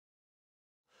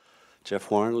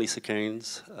Jeff Warren, Lisa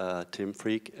Cairnes, Tim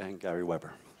Freke, and Gary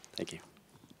Weber. Thank you.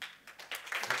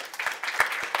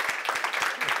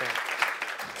 Okay.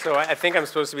 So I think I'm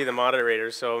supposed to be the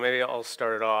moderator, so maybe I'll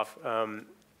start it off.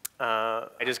 I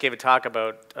just gave a talk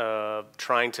about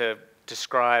trying to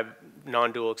describe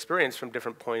non-dual experience from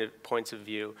different points of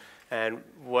view and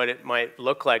what it might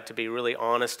look like to be really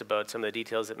honest about some of the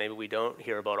details that maybe we don't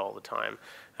hear about all the time.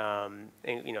 And,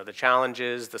 you know, the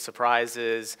challenges, the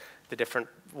surprises, the different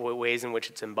ways in which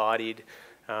it's embodied.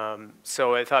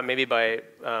 So I thought maybe by,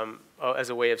 as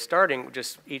a way of starting,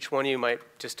 just each one of you might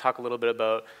just talk a little bit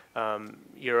about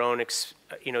your own,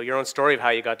 your own story of how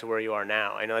you got to where you are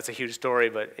now. I know that's a huge story,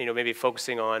 but maybe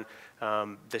focusing on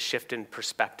the shift in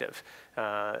perspective,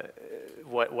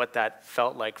 what that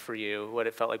felt like for you, what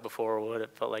it felt like before, what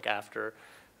it felt like after,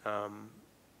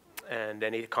 and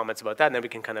any comments about that, and then we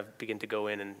can kind of begin to go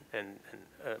in and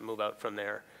move out from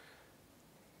there.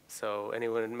 So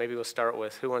anyone, maybe we'll start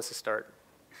with, who wants to start?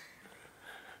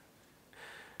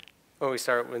 Oh, we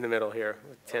start in the middle here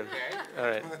with Tim. Okay. All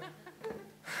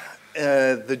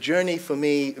right. The journey for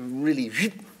me really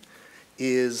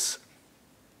is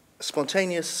a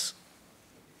spontaneous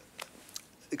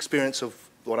experience of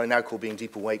what I now call being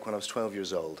deep awake when I was 12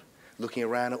 years old, looking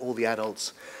around at all the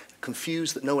adults,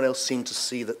 confused that no one else seemed to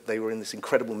see that they were in this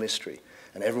incredible mystery,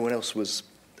 and everyone else was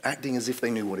acting as if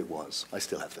they knew what it was. I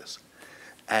still have this.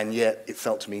 And yet it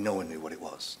felt to me no one knew what it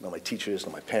was. Not my teachers,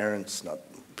 not my parents, not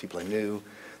people I knew.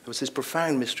 There was this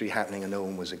profound mystery happening and no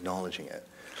one was acknowledging it.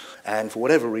 And for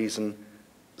whatever reason,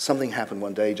 something happened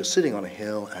one day just sitting on a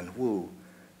hill and whoo,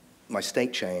 my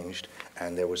state changed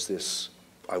and there was this,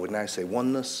 I would now say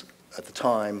oneness, at the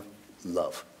time,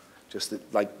 love. Just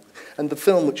like, and the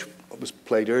film which was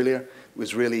played earlier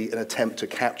was really an attempt to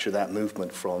capture that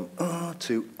movement from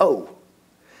to oh.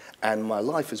 And my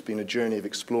life has been a journey of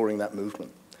exploring that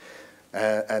movement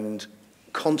and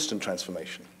constant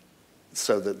transformation,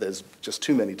 so that there's just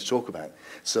too many to talk about,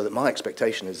 so that my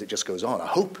expectation is it just goes on. I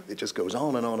hope it just goes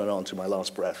on and on and on to my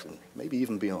last breath, and maybe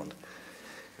even beyond.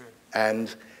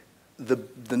 And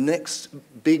the next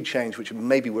big change, which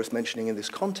may be worth mentioning in this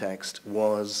context,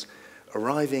 was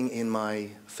arriving in my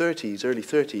 30s, early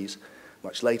 30s,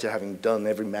 much later, having done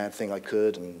every mad thing I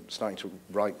could and starting to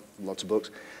write lots of books,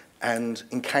 and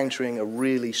encountering a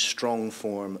really strong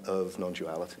form of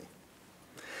non-duality.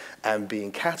 And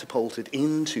being catapulted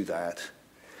into that,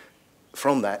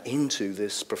 from that into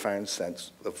this profound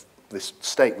sense of this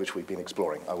state which we've been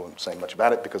exploring. I won't say much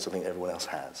about it because I think everyone else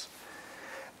has.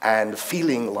 And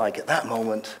feeling like at that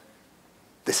moment,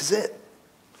 this is it.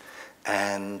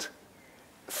 And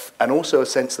also a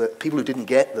sense that people who didn't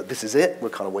get that this is it were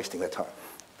kind of wasting their time.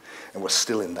 And we're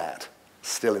still in that,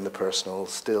 still in the personal,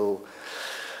 still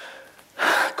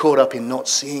caught up in not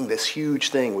seeing this huge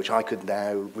thing which I could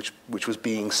now, which was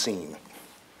being seen.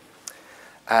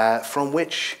 From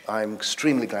which I'm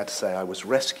extremely glad to say I was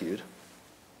rescued.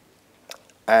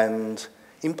 And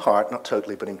in part, not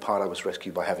totally, but in part I was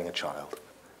rescued by having a child.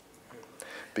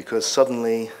 Because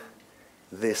suddenly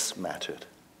this mattered.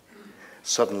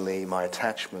 Suddenly my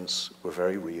attachments were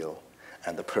very real,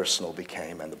 and the personal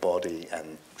became, and the body,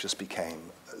 and just became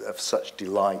of such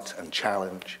delight and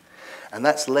challenge. And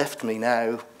that's left me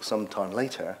now, some time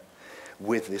later,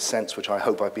 with this sense, which I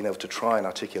hope I've been able to try and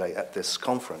articulate at this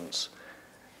conference,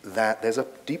 that there's a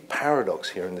deep paradox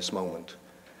here in this moment.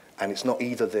 And it's not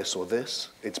either this or this,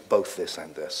 it's both this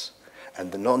and this.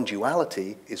 And the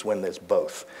non-duality is when there's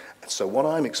both. So what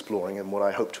I'm exploring, and what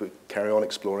I hope to carry on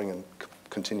exploring and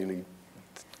continually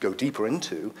go deeper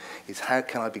into, is how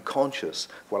can I be conscious,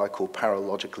 what I call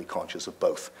paralogically conscious of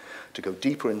both, to go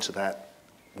deeper into that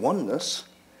oneness,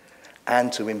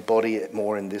 and to embody it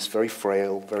more in this very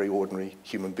frail, very ordinary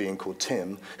human being called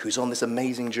Tim, who's on this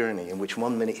amazing journey in which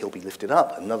one minute he'll be lifted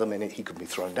up, another minute he could be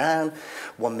thrown down,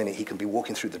 one minute he can be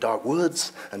walking through the dark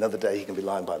woods, another day he can be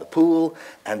lying by the pool,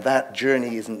 and that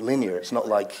journey isn't linear. It's not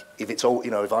like if it's all,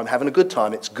 if I'm having a good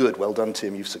time, it's good, well done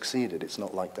Tim, you've succeeded. It's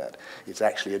not like that. It's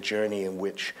actually a journey in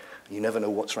which you never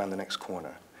know what's around the next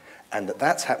corner. And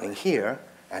that's happening here,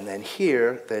 and then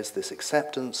here there's this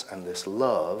acceptance and this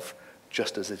love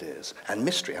just as it is, and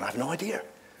mystery, and I have no idea.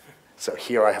 So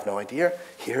here I have no idea,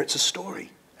 here it's a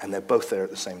story, and they're both there at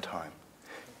the same time.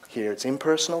 Here it's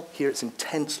impersonal, here it's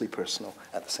intensely personal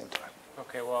at the same time.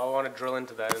 Okay, well, I want to drill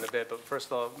into that in a bit, but first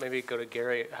of all, maybe go to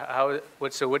Gary.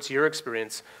 So what's your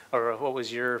experience, or what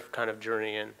was your kind of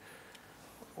journey in?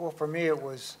 Well, for me, it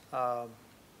was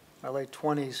my late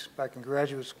 20s, back in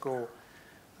graduate school,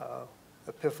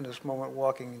 epiphanous moment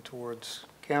walking towards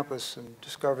campus and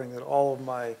discovering that all of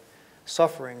my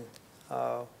suffering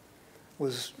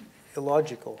was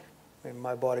illogical. I mean,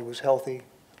 my body was healthy,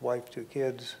 wife, 2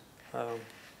 kids,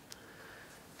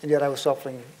 And yet I was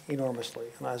suffering enormously.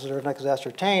 And as I could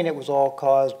ascertain, it was all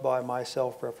caused by my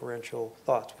self-referential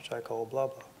thoughts, which I call blah,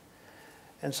 blah.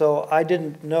 And so I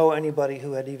didn't know anybody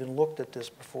who had even looked at this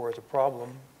before as a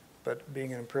problem, but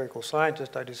being an empirical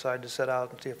scientist, I decided to set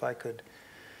out and see if I could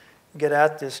get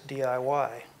at this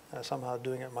DIY, somehow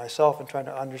doing it myself and trying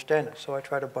to understand it. So I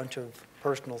tried a bunch of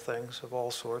personal things of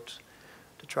all sorts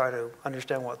to try to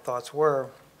understand what thoughts were.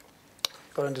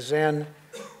 Got into Zen,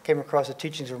 came across the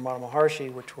teachings of Ramana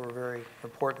Maharshi, which were very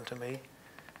important to me,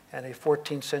 and a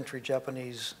 14th century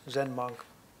Japanese Zen monk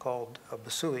called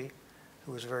Basui,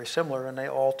 who was very similar, and they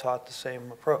all taught the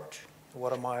same approach.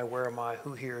 What am I? Where am I?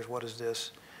 Who hears? What is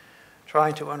this?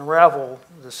 Trying to unravel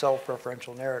the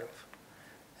self-referential narrative.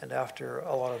 And after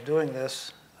a lot of doing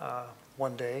this,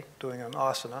 one day, doing an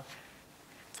asana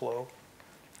flow,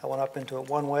 I went up into it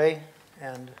one way,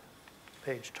 and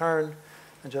page turned,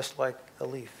 and just like a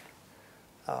leaf,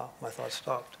 my thoughts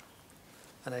stopped.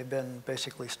 And they've been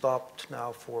basically stopped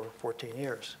now for 14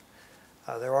 years.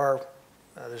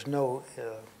 There's no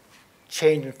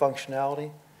change in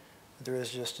functionality. There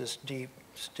is just this deep,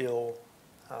 still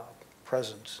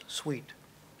presence, sweet,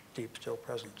 deep, still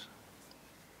presence.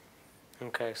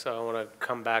 Okay, so I want to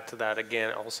come back to that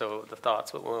again, also the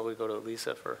thoughts, but when we go to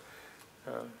Lisa for...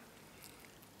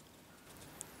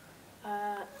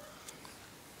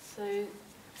 So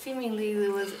seemingly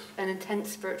there was an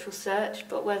intense spiritual search,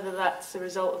 but whether that's the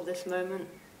result of this moment,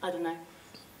 I don't know.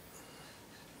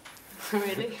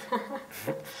 Really?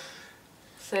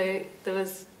 So there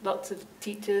was lots of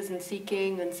teachers and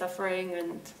seeking and suffering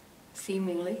and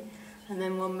seemingly, and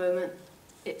then one moment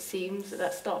it seems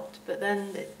that stopped, but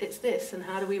then it's this, and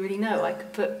how do we really know? I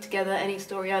could put together any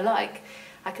story I like.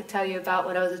 I could tell you about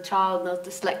when I was a child and I was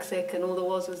dyslexic and all there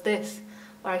was this,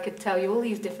 or I could tell you all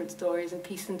these different stories and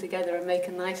piece them together and make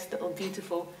a nice little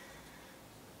beautiful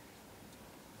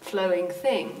flowing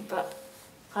thing, but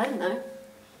I don't know.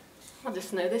 I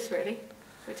just know this really,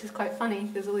 which is quite funny.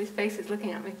 There's all these faces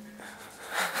looking at me.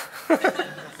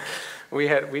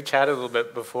 We chatted a little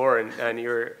bit before, and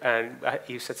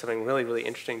you said something really, really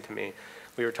interesting to me.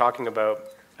 We were talking about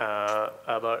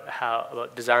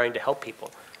desiring to help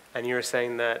people, and you were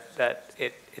saying that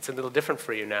it's a little different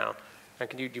for you now. And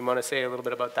do you want to say a little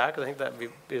bit about that? Because I think that would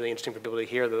be really interesting for people to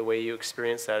hear that the way you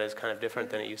experience that is kind of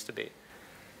different than it used to be.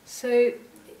 So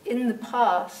in the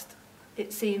past,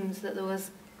 it seems that there was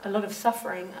a lot of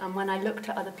suffering, and when I looked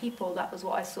at other people, that was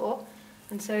what I saw.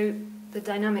 And so the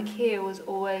dynamic here was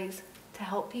always to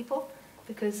help people,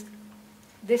 because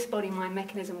this body-mind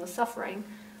mechanism was suffering.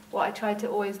 What I tried to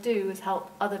always do was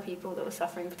help other people that were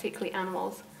suffering, particularly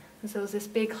animals. And so there was this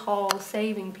big whole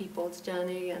saving people's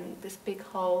journey, and this big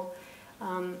whole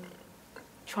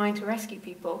trying to rescue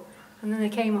people. And then there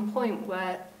came a point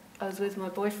where I was with my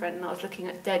boyfriend and I was looking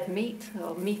at dead meat,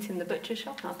 or meat in the butcher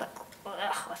shop, and I was like,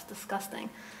 ugh, that's disgusting.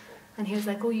 And he was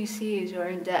like, all you see is your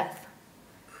own death.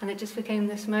 And it just became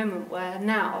this moment where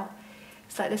now,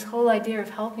 it's like this whole idea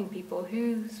of helping people.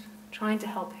 Who's trying to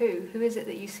help who? Who is it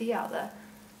that you see out there?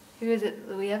 Who is it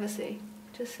that we ever see?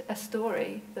 Just a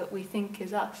story that we think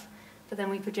is us, but then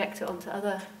we project it onto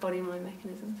other body-mind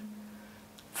mechanisms.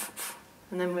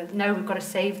 And then we've got to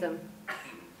save them.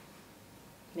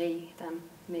 Me, them,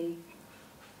 me.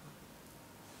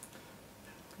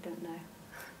 I don't know.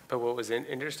 But what was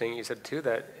interesting, you said too,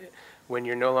 that when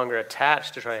you're no longer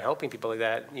attached to trying to helping people like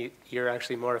that, you're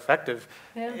actually more effective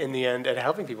in the end at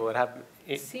helping people.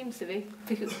 It seems to be,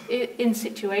 because in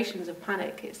situations of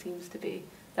panic, it seems to be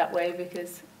that way,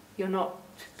 because you're not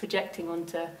projecting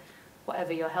onto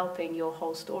whatever you're helping your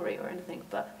whole story or anything,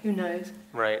 but who knows?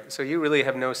 Right. So you really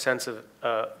have no sense of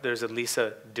there's a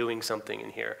Lisa doing something in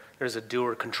here. There's a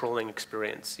doer controlling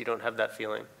experience. You don't have that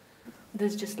feeling.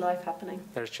 There's just life happening.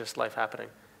 There's just life happening.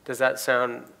 Does that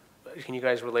sound, can you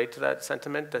guys relate to that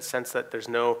sentiment, that sense that there's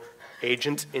no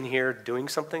agent in here doing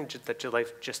something, that your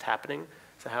life just happening?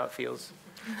 Is that how it feels?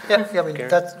 Yeah, I mean,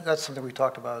 that's something we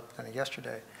talked about kind of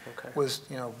yesterday, Okay. was,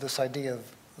 this idea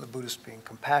of the Buddhist being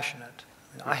compassionate.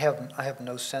 I have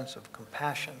no sense of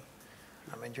compassion.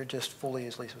 I mean, you're just fully,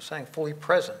 as Lisa was saying, fully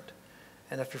present.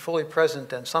 And if you're fully present,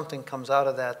 then something comes out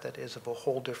of that is of a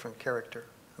whole different character.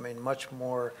 I mean, much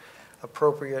more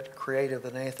appropriate, creative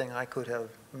than anything I could have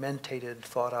mentated,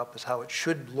 thought up as how it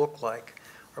should look like,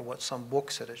 or what some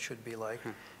book said it should be like.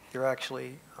 You're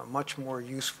actually much more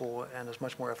useful and is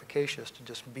much more efficacious to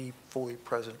just be fully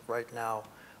present right now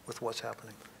with what's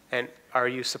happening. And are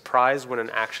you surprised when an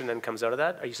action then comes out of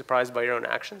that? Are you surprised by your own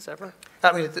actions ever?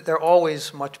 I mean, they're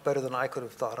always much better than I could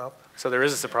have thought up. So there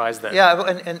is a surprise then? Yeah,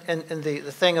 and the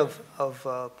thing of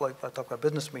like I talk about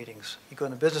business meetings. You go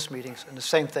into business meetings and the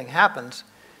same thing happens,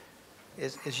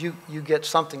 is you get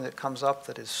something that comes up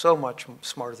that is so much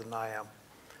smarter than I am.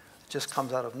 It just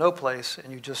comes out of no place,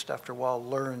 and you just, after a while,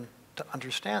 learn to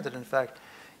understand it. In fact,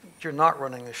 you're not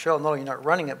running the show. No, you're not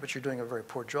running it, but you're doing a very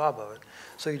poor job of it.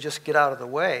 So you just get out of the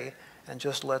way and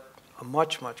just let a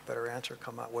much, much better answer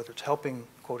come out, whether it's helping,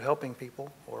 quote, helping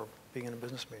people or being in a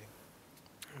business meeting.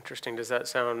 Interesting. Does that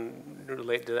sound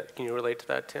relate to that? Can you relate to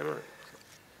that, Tim? Or?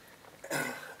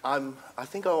 I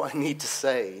think all I need to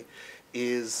say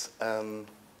is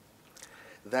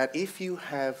that if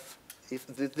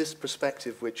this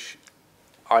perspective which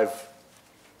I've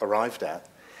arrived at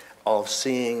of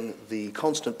seeing the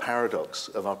constant paradox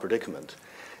of our predicament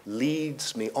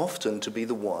leads me often to be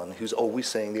the one who's always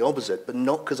saying the opposite, but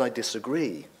not because I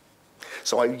disagree.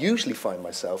 So I usually find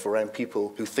myself around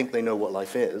people who think they know what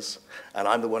life is, and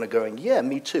I'm the one going, yeah,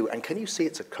 me too. And can you see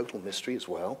it's a total mystery as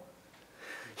well?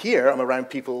 Here, I'm around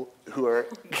people who are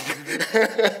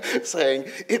saying,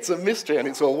 it's a mystery and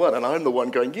it's all one, and I'm the one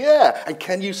going, yeah, and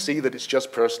can you see that it's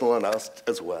just personal and us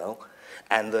as well,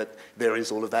 and that there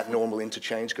is all of that normal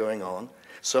interchange going on?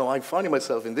 So I'm finding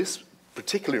myself in this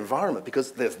particular environment,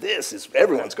 because there's this,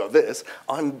 everyone's got this,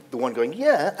 I'm the one going,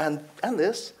 yeah, and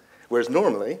this. Whereas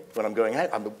normally, when I'm going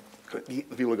out, the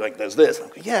people are going, there's this, and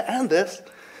I'm going, yeah, and this.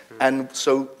 And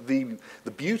so the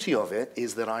beauty of it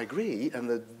is that I agree,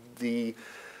 and the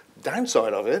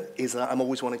downside of it is that I'm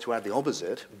always wanting to add the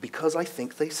opposite because I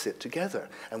think they sit together.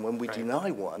 And when we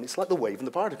deny one, it's like the wave and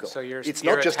the particle. So it's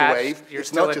not just a wave,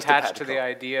 it's not just a particle. You're attached to the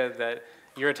idea that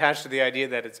you're attached to the idea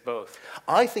that it's both.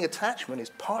 I think attachment is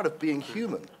part of being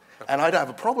human. And I don't have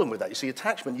a problem with that. You see,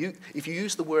 attachment, if you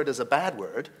use the word as a bad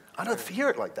word, I don't hear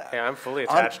it like that. Yeah, I'm fully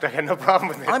attached. I got no problem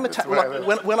with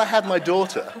it. When I had my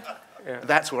daughter,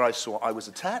 that's where I saw I was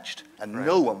attached, and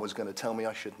no one was going to tell me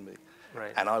I shouldn't be.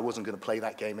 Right. And I wasn't going to play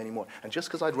that game anymore. And just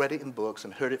because I'd read it in books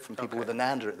and heard it from people with an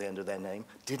 "ander" at the end of their name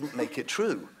didn't make it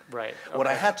true. Right. Okay. What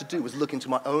I had to do was look into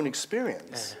my own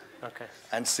experience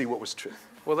and see what was true.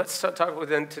 Well, let's talk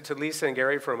then to Lisa and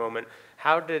Gary for a moment.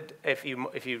 How did, if you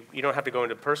don't have to go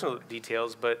into personal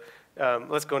details, but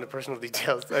let's go into personal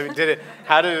details. I mean,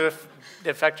 how did it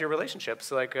affect your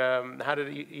relationships? Like, how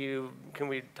did you, can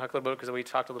we talk a little bit, because we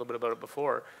talked a little bit about it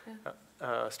before.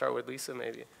 Start with Lisa,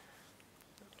 maybe.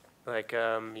 Like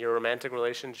your romantic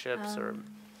relationships, or?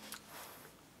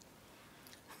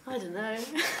 I don't know.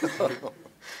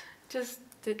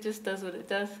 It just does what it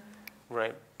does.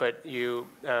 Right, but you,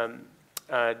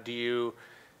 do you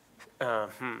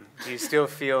still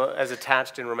feel as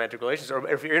attached in romantic relationships, or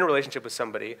if you're in a relationship with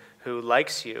somebody who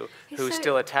likes you, who's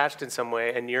still attached in some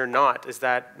way, and you're not? Does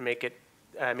that make it?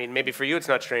 I mean, maybe for you it's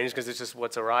not strange because it's just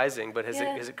what's arising. But has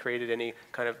it created any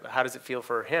kind of? How does it feel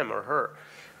for him or her?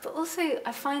 But also,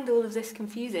 I find all of this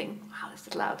confusing. Wow, this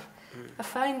is loud. I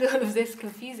find all of this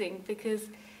confusing because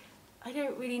I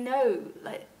don't really know.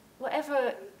 Like,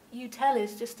 whatever you tell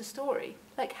is just a story.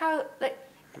 Like, how, like,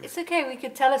 it's okay, we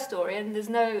could tell a story, and there's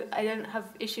no, I don't have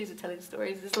issues with telling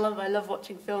stories. I love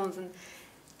watching films,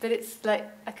 but it's like,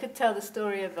 I could tell the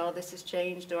story of, oh, this has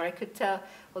changed, or I could tell,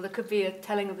 or there could be a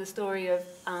telling of the story of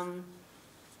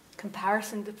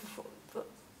comparison to before. But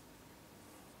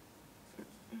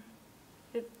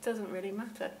it doesn't really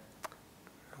matter.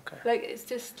 Okay. Like,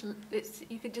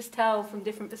 you could just tell from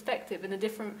different perspective, in a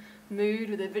different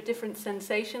mood, with a different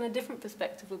sensation, a different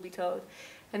perspective will be told.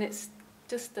 And it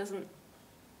just doesn't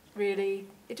really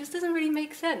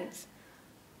make sense.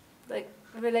 Like,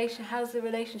 how's the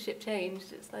relationship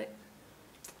changed? It's like,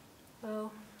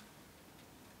 well.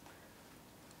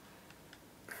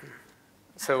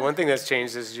 So one thing that's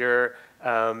changed is your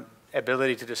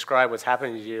ability to describe what's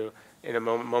happening to you in a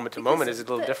moment to moment is a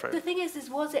little different. The thing is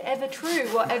was it ever true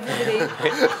what everybody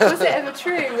was it ever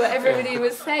true what everybody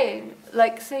was saying?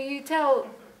 Like, so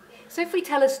if we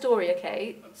tell a story,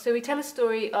 okay, so we tell a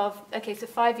story of, okay, so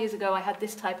 5 years ago I had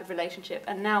this type of relationship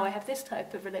and now I have this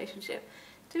type of relationship.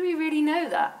 Do we really know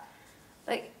that?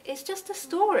 Like, it's just a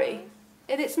story,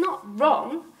 and it's not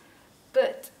wrong,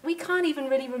 but we can't even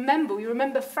really remember. We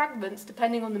remember fragments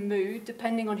depending on the mood,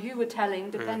 depending on who we're telling,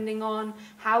 depending on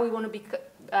how we want to be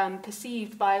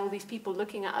perceived by all these people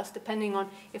looking at us, depending on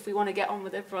if we want to get on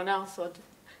with everyone else or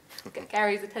get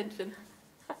Gary's attention.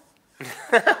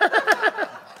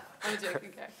 I'm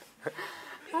joking, Gary.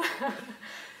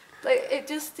 Like,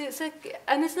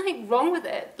 and there's nothing wrong with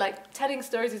it. Like, telling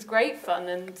stories is great fun,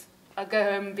 and I go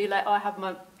home and be like, oh, I have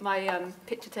my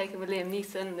picture taken with Liam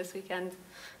Neeson this weekend.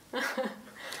 And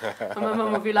my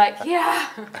mum will be like, yeah.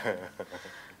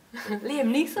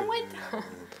 Liam Neeson went?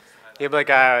 Yeah, but like,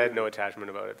 I had no attachment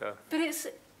about it, though. But it's,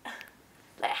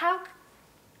 like, how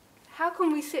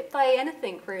can we sit by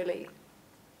anything, really?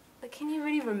 Like, can you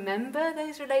really remember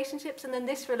those relationships? And then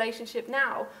this relationship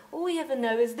now, all we ever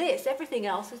know is this. Everything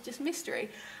else is just mystery.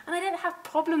 And I don't have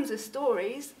problems with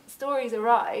stories. Stories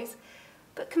arise.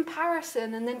 But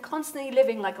comparison and then constantly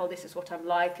living like, oh, this is what I'm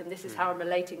like, and this is how I'm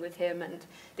relating with him, and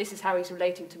this is how he's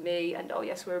relating to me, and oh,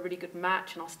 yes, we're a really good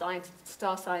match, and our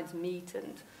star signs meet,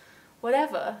 and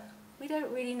whatever. We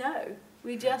don't really know.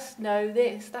 We just know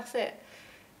this. That's it.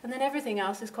 And then everything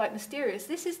else is quite mysterious.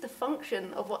 This is the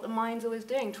function of what the mind's always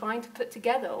doing, trying to put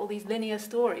together all these linear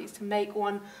stories to make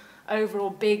one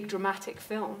overall big dramatic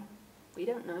film. We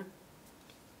don't know.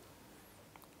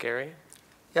 Gary?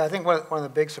 Yeah, I think one of the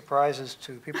big surprises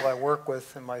to people I work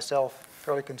with and myself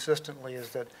fairly consistently is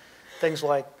that things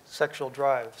like sexual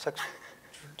drive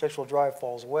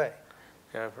falls away.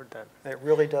 Yeah, I've heard that. And it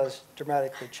really does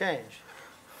dramatically change.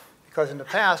 Because in the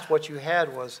past, what you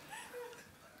had was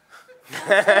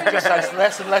just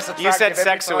less and less attractive. You said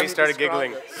sex, so every we time started you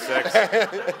giggling. described Sex.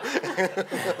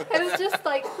 It was just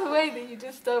like the way that you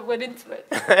just went into it.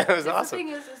 It was The awesome. thing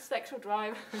is, the sexual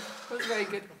drive was very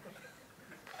good.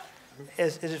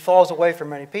 it falls away for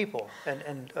many people.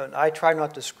 And I try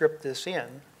not to script this in,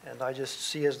 and I just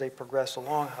see as they progress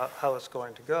along how it's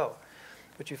going to go.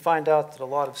 But you find out that a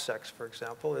lot of sex, for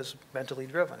example, is mentally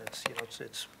driven.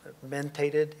 It's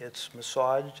mentated, it's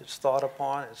massaged, it's thought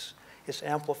upon, it's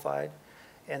amplified.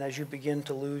 And as you begin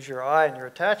to lose your eye and your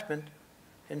attachment,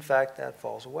 in fact, that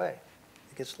falls away.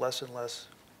 It gets less and less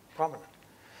prominent.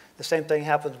 The same thing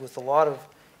happens with a lot of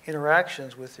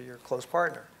interactions with your close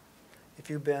partner. If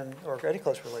you've been, or any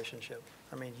close relationship,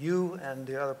 I mean, you and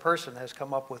the other person has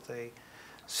come up with a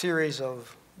series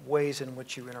of ways in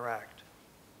which you interact.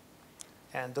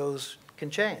 And those can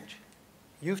change.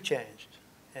 You've changed,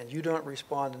 and you don't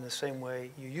respond in the same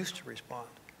way you used to respond.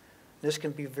 This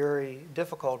can be very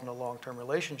difficult in a long-term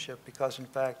relationship because, in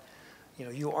fact,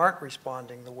 you aren't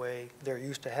responding the way they're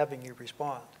used to having you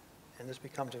respond. And this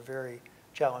becomes a very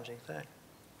challenging thing.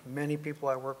 Many people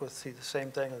I work with see the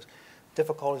same thing as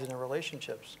difficulties in their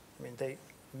relationships. I mean,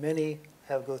 many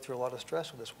go through a lot of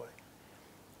stress with this way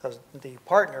because the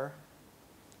partner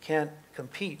can't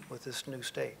compete with this new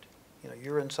state.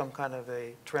 You're in some kind of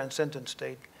a transcendent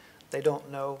state. They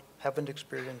don't know, haven't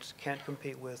experienced, can't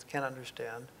compete with, can't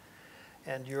understand,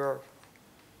 and you're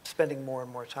spending more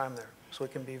and more time there. So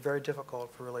it can be very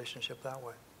difficult for a relationship that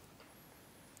way.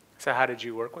 So how did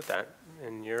you work with that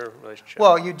in your relationship?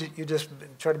 Well, you just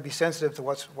try to be sensitive to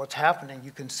what's happening.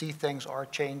 You can see things are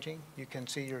changing. You can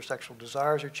see your sexual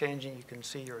desires are changing. You can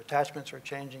see your attachments are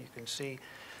changing. You can see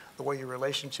the way your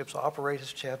relationships operate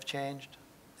have changed.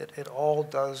 It all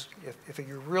does. If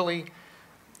you really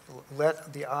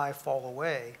let the eye fall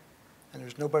away and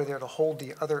there's nobody there to hold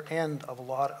the other end of a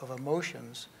lot of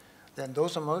emotions, then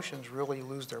those emotions really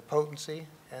lose their potency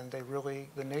and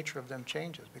the nature of them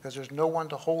changes because there's no one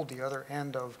to hold the other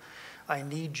end of I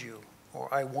need you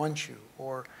or I want you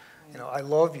or I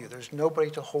love you. There's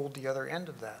nobody to hold the other end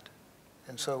of that.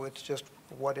 And so it's just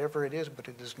whatever it is, but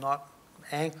it is not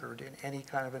anchored in any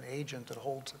kind of an agent that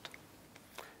holds it.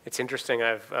 It's interesting.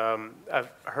 I've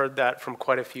heard that from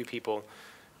quite a few people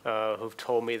who've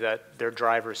told me that their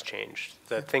drivers changed,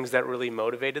 that things that really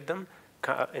motivated them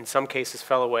in some cases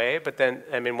fell away. But then,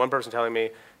 I mean, one person telling me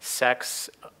sex,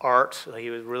 art, he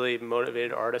was a really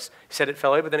motivated artist. He said it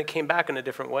fell away, but then it came back in a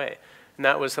different way. And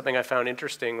that was something I found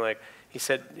interesting. Like he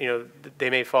said,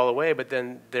 they may fall away, but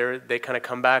then they kind of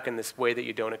come back in this way that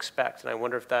you don't expect. And I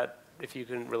wonder if you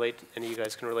can relate, any of you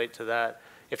guys can relate to that.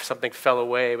 If something fell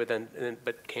away,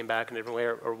 but came back in a different way,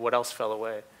 or what else fell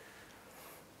away?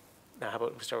 Now, how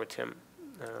about we start with Tim?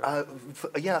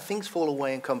 Yeah, things fall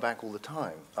away and come back all the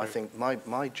time. I think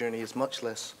my journey is much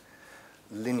less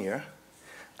linear,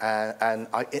 and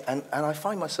I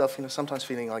find myself, sometimes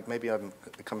feeling like maybe I'm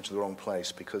coming to the wrong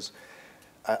place because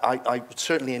I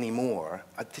certainly anymore.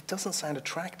 It doesn't sound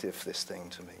attractive, this thing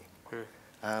to me.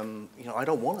 I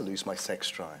don't want to lose my sex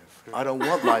drive. I don't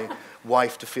want my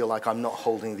wife to feel like I'm not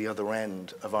holding the other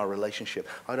end of our relationship.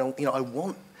 I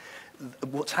want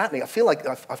what's happening. I feel like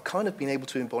I've kind of been able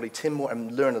to embody Tim more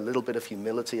and learn a little bit of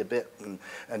humility a bit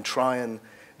and try and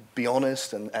be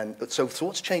honest. And so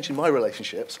what's changed in my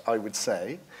relationships, I would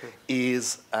say,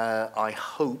 is I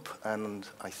hope, and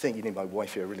I think you need my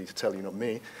wife here really to tell you, not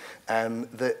me,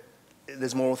 that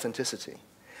there's more authenticity.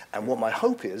 And what my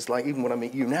hope is, like even when I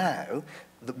meet you now,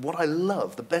 what I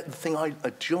love, the thing I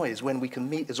enjoy is when we can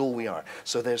meet as all we are.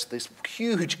 So there's this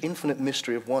huge infinite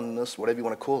mystery of oneness, whatever you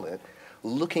want to call it,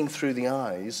 looking through the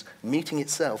eyes, meeting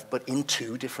itself, but in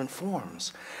two different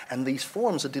forms. And these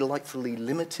forms are delightfully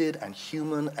limited and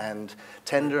human and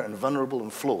tender and vulnerable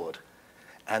and flawed.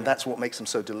 And that's what makes them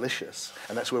so delicious.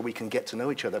 And that's where we can get to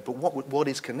know each other. But what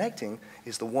is connecting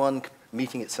is the one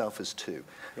meeting itself as two.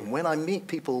 And when I meet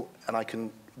people and I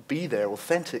can be there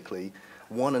authentically,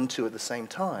 one and two at the same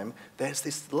time, there's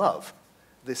this love,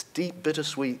 this deep,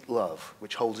 bittersweet love,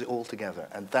 which holds it all together.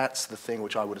 And that's the thing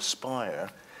which I would aspire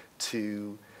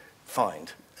to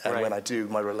find. And when I do,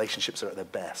 my relationships are at their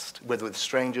best, whether with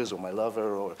strangers or my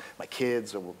lover or my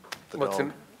kids or the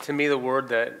dog. To me, the word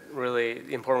that really,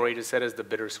 the important word you just said is the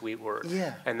bittersweet word.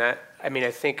 Yeah. And that, I mean,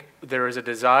 I think there is a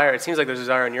desire, it seems like there's a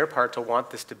desire on your part to want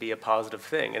this to be a positive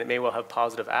thing, and it may well have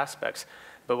positive aspects.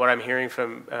 But what I'm hearing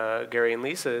from Gary and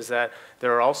Lisa is that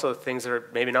there are also things that are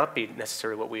maybe not be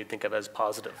necessarily what we would think of as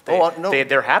positive.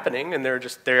 They're happening, and they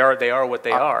are what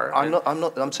they are. I'm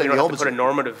saying you the don't have opposite. to put a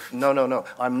normative. No.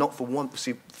 I'm not for one.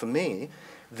 See, for me,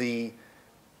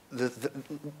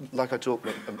 like I talked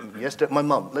yesterday, my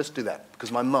mum, let's do that,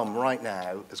 because my mum right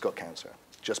now has got cancer,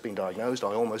 just been diagnosed.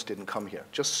 I almost didn't come here.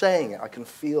 Just saying it, I can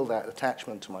feel that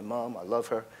attachment to my mum. I love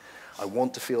her. I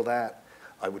want to feel that.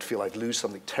 I would feel I'd lose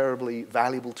something terribly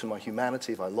valuable to my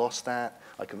humanity if I lost that.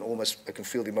 I can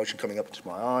feel the emotion coming up into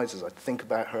my eyes as I think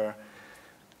about her.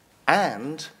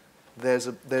 And there's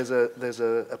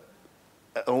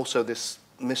also this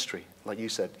mystery, like you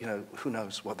said, you know, who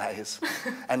knows what that is?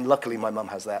 And luckily my mum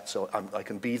has that, so I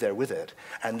can be there with it.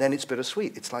 And then it's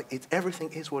bittersweet. It's like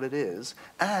everything is what it is,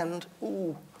 and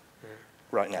ooh,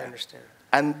 right now. I understand.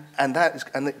 And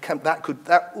that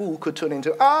could turn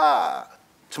into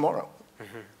tomorrow.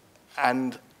 Mm-hmm.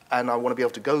 And I want to be able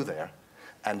to go there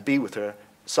and be with her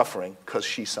suffering because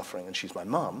she's suffering and she's my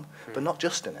mum, but not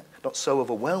just in it, not so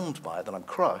overwhelmed by it that I'm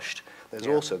crushed. There's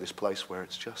also this place where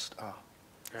it's just,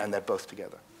 and they're both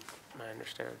together. I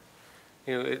understand.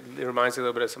 You know, it reminds me a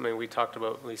little bit of something we talked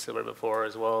about, Lisa, before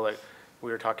as well. Like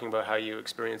we were talking about how you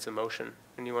experience emotion,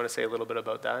 and you want to say a little bit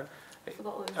about that? I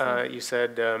forgot what you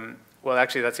said. You said, well,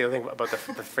 actually, that's the other thing about the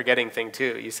forgetting thing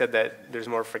too. You said that there's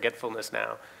more forgetfulness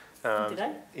now. Did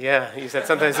I? Yeah, you said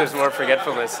sometimes there's more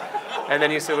forgetfulness. And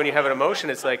then you said when you have an emotion,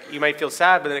 it's like you might feel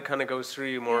sad, but then it kind of goes through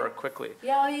you more quickly.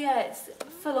 Yeah, it's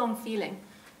full-on feeling.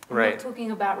 I'm not talking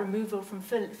about removal from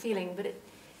feeling, but it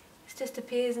just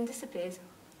appears and disappears.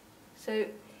 So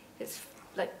it's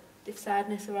like if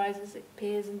sadness arises, it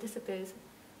appears and disappears.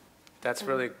 That's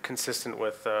really consistent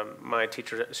with my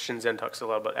teacher, Shinzen, talks a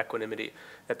lot about equanimity,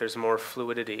 that there's more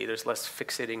fluidity, there's less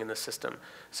fixating in the system.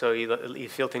 So you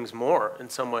feel things more in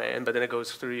some way, but then it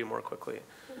goes through you more quickly.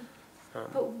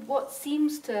 But what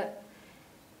seems to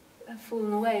have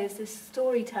fallen away is this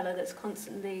storyteller that's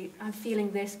constantly, I'm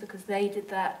feeling this because they did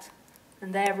that,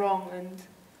 and they're wrong. And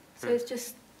so it's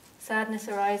just sadness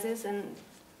arises, and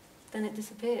then it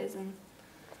disappears, and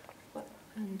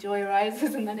joy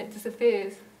arises, and then it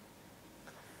disappears.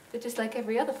 But just like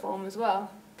every other form as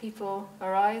well, people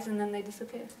arise and then they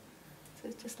disappear. So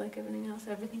it's just like everything else,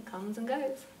 everything comes and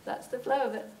goes. That's the flow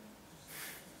of it.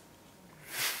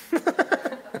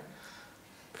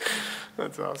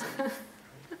 That's awesome.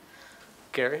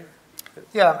 Gary?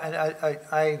 Yeah, and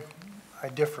I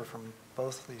differ from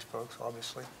both of these folks,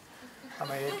 obviously. I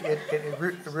mean,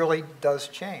 it really does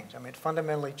change. I mean, it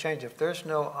fundamentally changes. If there's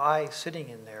no I sitting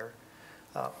in there,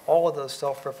 all of those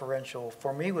self-referential,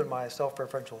 for me, when my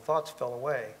self-referential thoughts fell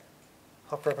away,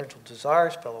 self-referential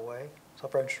desires fell away,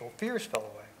 self-referential fears fell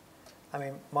away. I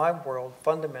mean, my world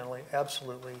fundamentally,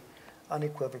 absolutely,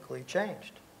 unequivocally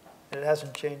changed. And it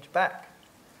hasn't changed back.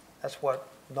 That's what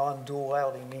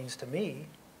non-duality means to me.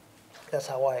 That's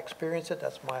how I experience it.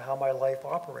 That's how my life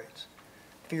operates.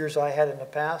 Fears I had in the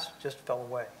past just fell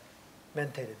away.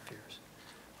 Mentated fears.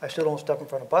 I still don't step in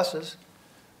front of buses,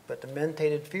 but the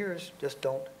mentated fears just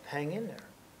don't hang in there.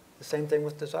 The same thing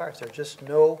with desires. There's just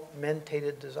no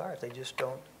mentated desires. They just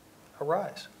don't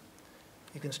arise.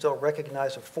 You can still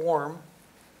recognize a form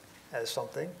as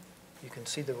something. You can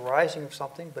see the rising of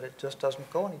something, but it just doesn't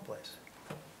go anyplace.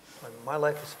 And my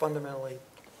life is fundamentally,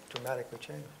 dramatically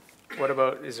changed. What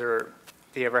about, do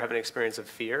you ever have an experience of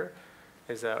fear?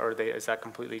 Is that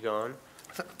completely gone?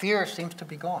 Fear seems to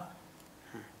be gone.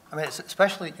 I mean,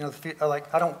 especially, you know,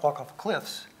 like I don't walk off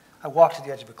cliffs. I walk to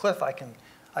the edge of a cliff, I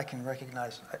can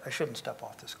recognize I shouldn't step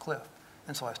off this cliff.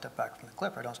 And so I step back from the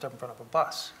cliff. I don't step in front of a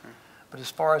bus. But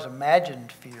as far as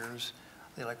imagined fears,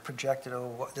 they like projected,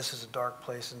 this is a dark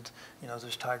place and, you know,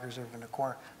 there's tigers over in the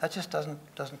corner. That just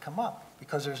doesn't come up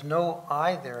because there's no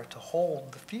I there to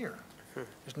hold the fear.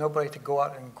 There's nobody to go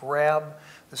out and grab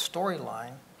the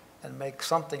storyline and make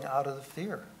something out of the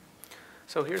fear.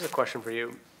 So here's a question for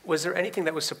you. Was there anything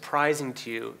that was surprising to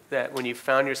you that when you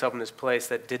found yourself in this place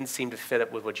that didn't seem to fit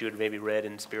up with what you had maybe read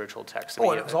in spiritual texts?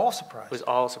 Oh, it was all surprising. It was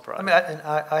all surprising. I mean,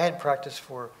 I had practiced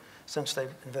since they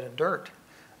invented dirt.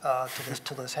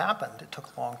 till this happened. It took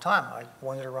a long time. I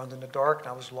wandered around in the dark, and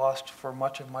I was lost for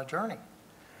much of my journey.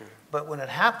 But when it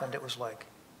happened, it was like,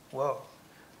 whoa,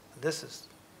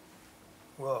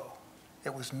 whoa.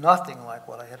 It was nothing like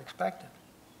what I had expected,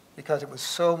 because it was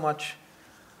so much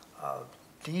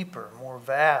deeper, more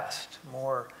vast,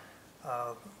 more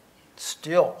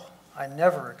still. I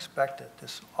never expected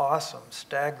this awesome,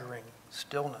 staggering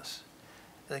stillness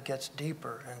that gets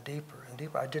deeper and deeper and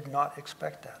deeper. I did not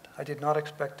expect that. I did not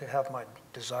expect to have my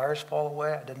desires fall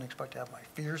away. I didn't expect to have my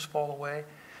fears fall away.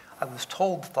 I was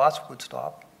told thoughts would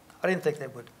stop. I didn't think they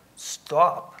would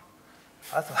stop.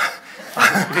 I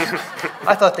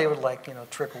thought they would, like,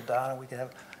 trickle down and we could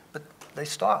have, but they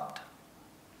stopped.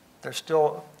 There's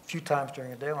still a few times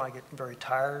during the day when I get very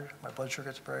tired, my blood sugar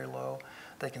gets very low.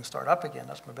 They can start up again.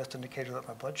 That's my best indicator that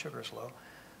my blood sugar is low.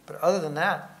 But other than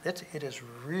that, it is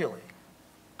really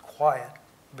quiet,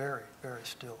 very, very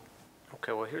still.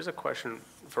 Okay, well, here's a question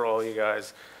for all you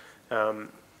guys.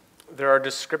 There are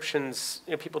descriptions,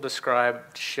 people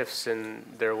describe shifts in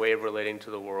their way of relating to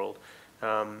the world.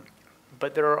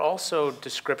 But there are also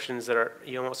descriptions that are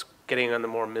almost getting on the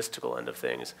more mystical end of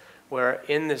things, where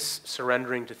in this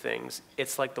surrendering to things,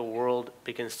 it's like the world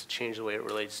begins to change the way it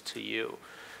relates to you.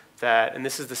 And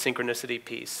this is the synchronicity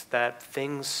piece, that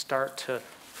things start to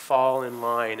fall in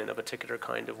line in a particular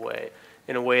kind of way,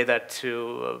 in a way that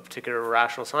to a particular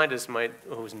rational scientist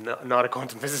who's not a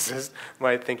quantum physicist,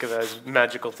 might think of as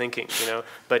magical thinking,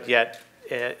 but yet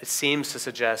it seems to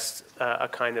suggest a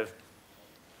kind of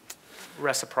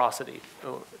reciprocity.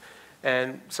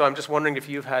 And so I'm just wondering if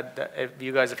you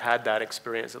guys have had that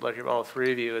experience, like all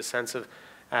three of you, a sense of,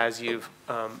 as you've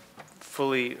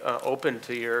fully opened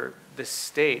to this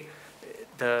state,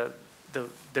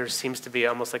 there seems to be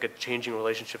almost like a changing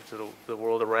relationship to the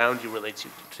world around you relates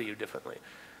to you differently.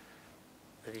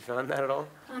 Have you found that at all?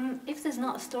 If there's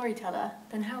not a storyteller,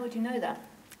 then how would you know that?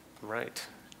 Right.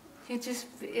 It's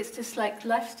just like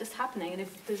life's just happening, and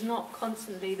if there's not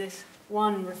constantly this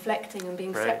one reflecting and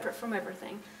being separate from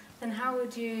everything, then how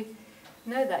would you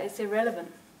know that? It's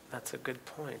irrelevant. That's a good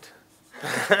point.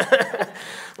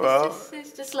 Well,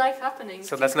 it's just life happening.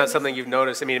 So that's not something you've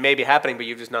noticed. I mean, it may be happening, but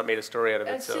you've just not made a story out of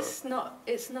it. It's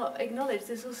not acknowledged.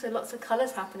 There's also lots of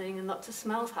colours happening and lots of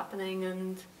smells happening,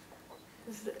 and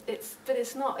but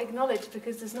it's not acknowledged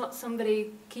because there's not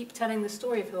somebody keep telling the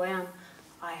story of who I am.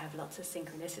 I have lots of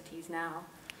synchronicities now.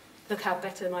 Look how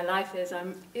better my life is.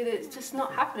 It's just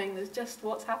not happening. There's just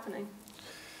what's happening.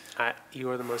 You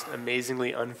are the most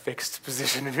amazingly unfixed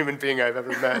position in human being I've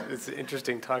ever met. It's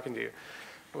interesting talking to you.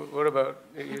 What about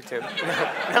you, Tim?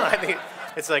 No, I think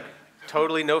it's like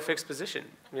totally no fixed position.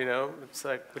 It's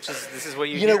like this is what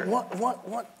you hear.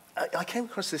 What I came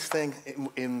across this thing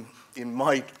in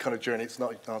my kind of journey. It's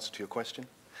not an answer to your question.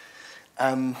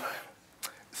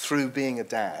 Through being a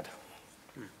dad,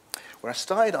 where I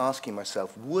started asking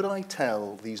myself, would I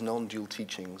tell these non-dual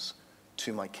teachings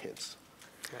to my kids?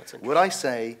 Would I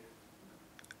say,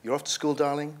 you're off to school,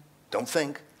 darling, don't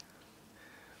think?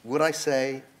 Would I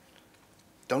say,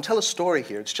 don't tell a story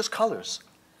here, it's just colors?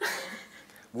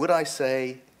 Would I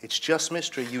say, it's just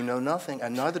mystery, you know nothing,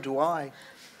 and neither do I?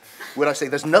 Would I say,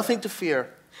 there's nothing to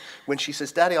fear? When she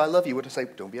says, Daddy, I love you, would I say,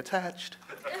 don't be attached?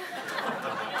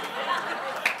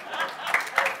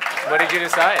 What did you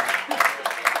decide?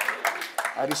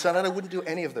 I decided I wouldn't do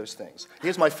any of those things.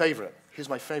 Here's my favorite.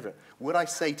 Would I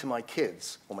say to my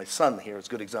kids, or my son here is a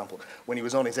good example, when he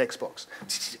was on his Xbox,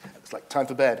 it's like, time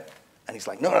for bed. And he's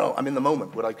like, no, I'm in the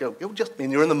moment. Would I go,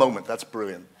 you're in the moment, that's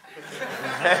brilliant.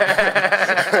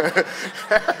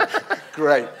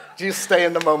 Great. Just stay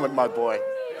in the moment, my boy.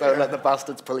 Don't let the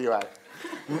bastards pull you out.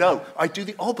 No, I do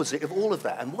the opposite of all of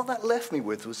that. And what that left me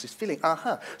with was this feeling,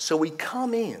 so we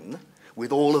come in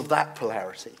with all of that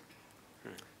polarity.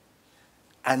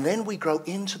 And then we grow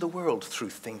into the world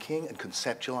through thinking and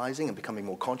conceptualizing and becoming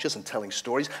more conscious and telling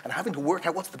stories and having to work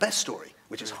out what's the best story,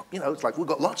 which is, it's like we've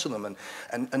got lots of them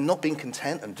and not being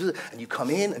content and you come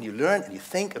in and you learn and you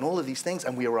think and all of these things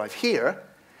and we arrive here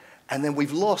and then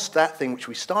we've lost that thing which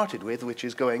we started with, which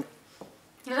is going,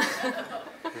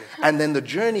 and then the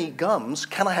journey comes,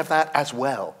 can I have that as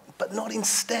well? But not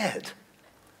instead,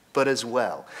 but as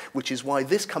well, which is why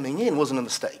this coming in wasn't a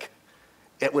mistake.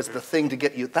 It was the thing to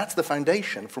get you, that's the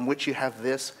foundation from which you have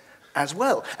this as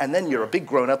well. And then you're a big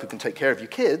grown-up who can take care of your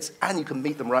kids, and you can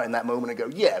meet them right in that moment and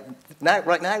go, yeah,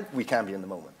 right now, we can be in the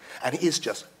moment. And it is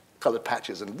just colored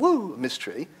patches and woo,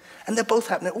 mystery, and they're both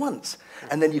happening at once.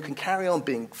 And then you can carry on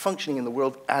functioning in the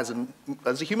world as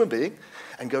a human being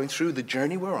and going through the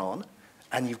journey we're on,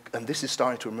 And this is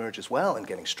starting to emerge as well and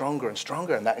getting stronger and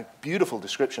stronger. And that beautiful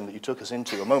description that you took us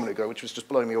into a moment ago, which was just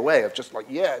blowing me away, of just like,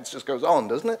 yeah, it just goes on,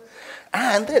 doesn't it?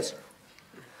 And this.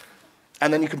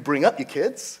 And then you can bring up your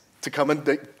kids to come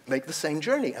and make the same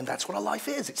journey. And that's what a life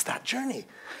is. It's that journey.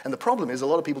 And the problem is a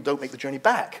lot of people don't make the journey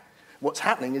back. What's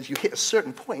happening is you hit a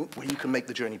certain point where you can make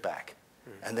the journey back.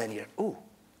 And then you're, ooh.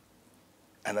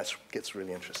 And that gets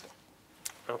really interesting.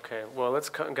 Okay, well, let's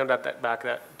come back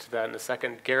to that in a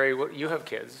second. Gary, you have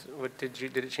kids.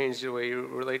 Did it change the way you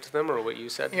relate to them, or what you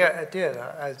said? Yeah, it did.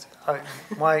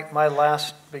 My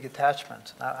last big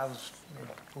attachment, I was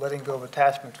letting go of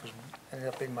attachments ended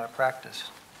up being my practice.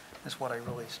 That's what I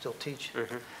really still teach.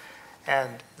 Mm-hmm.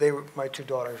 And my two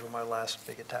daughters were my last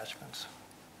big attachments.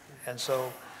 And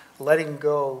so letting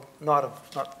go,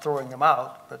 not throwing them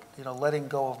out, but letting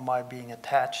go of my being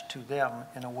attached to them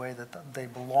in a way that they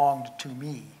belonged to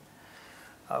me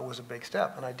was a big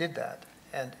step, and I did that.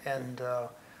 And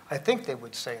I think they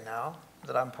would say now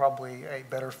that I'm probably a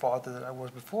better father than I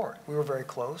was before. We were very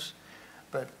close,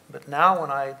 but now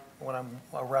when I'm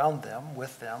around them,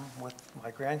 with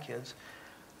my grandkids,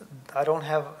 I don't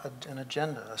have an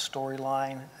agenda, a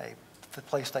storyline, the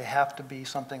place they have to be,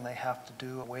 something they have to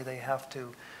do, a way they have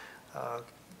to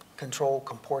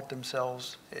comport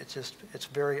themselves. It's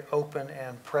very open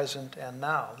and present and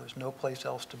now. There's no place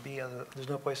else to be. There's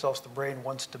no place else the brain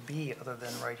wants to be other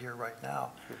than right here, right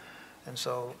now. And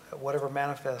so whatever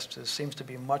manifests seems to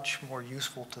be much more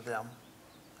useful to them,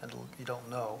 and you don't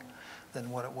know,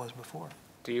 than what it was before.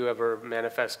 Do you ever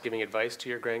manifest giving advice to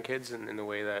your grandkids in the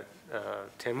way that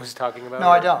Tim was talking about? No,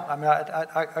 I don't. I mean,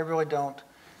 I really don't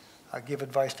give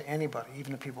advice to anybody,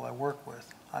 even the people I work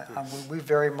with. We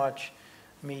very much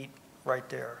meet right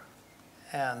there,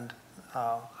 and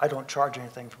I don't charge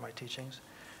anything for my teachings,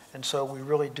 and so we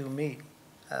really do meet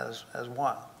as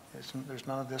one. There's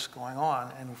none of this going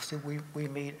on, and we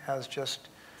meet as just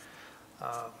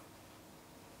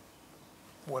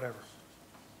whatever.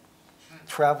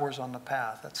 Travelers on the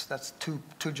path. That's too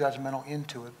judgmental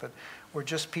into it, but we're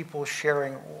just people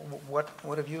sharing what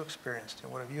have you experienced,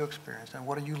 and what have you experienced, and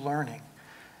what are you learning,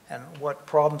 and what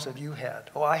problems have you had?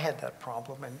 Oh, I had that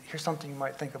problem, and here's something you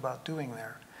might think about doing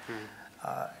there.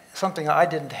 Something I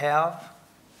didn't have,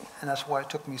 and that's why it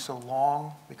took me so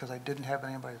long, because I didn't have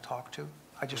anybody to talk to.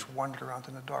 I just wandered around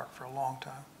in the dark for a long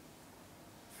time.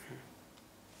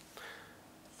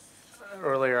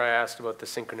 Earlier I asked about the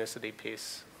synchronicity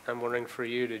piece. I'm wondering for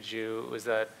you, was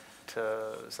that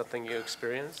something you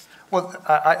experienced? Well,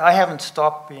 I haven't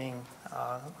stopped being,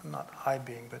 not I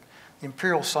being, but the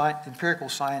empirical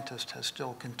scientist has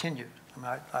still continued. I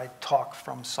mean, I talk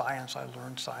from science, I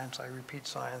learn science, I repeat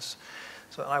science.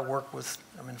 So I work with,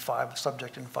 I'm in 5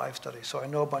 studies. So I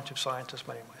know a bunch of scientists,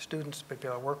 many of my students,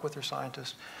 people I work with are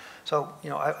scientists. So,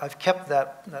 I've kept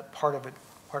that part of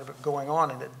it going on,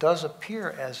 and it does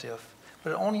appear as if,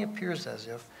 but it only appears as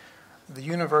if, the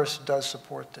universe does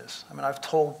support this. I mean, I've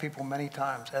told people many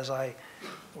times, as I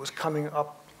was coming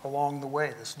up along the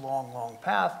way, this long, long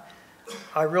path,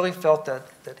 I really felt that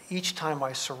each time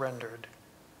I surrendered,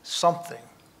 something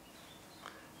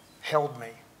held me.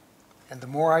 And the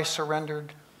more I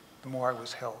surrendered, the more I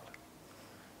was held.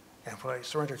 And when I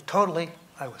surrendered totally,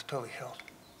 I was totally held.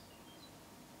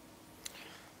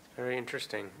 Very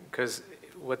interesting, because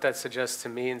what that suggests to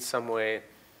me in some way,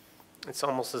 it's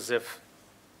almost as if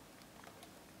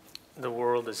the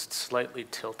world is slightly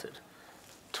tilted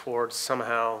towards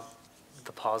somehow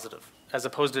the positive, as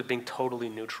opposed to it being totally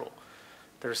neutral.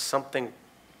 There's something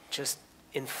just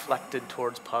inflected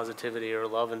towards positivity or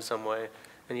love in some way.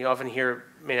 And you often hear,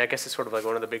 I mean, I guess it's sort of like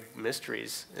one of the big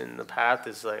mysteries in the path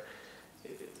is like,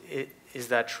 is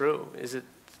that true? Is it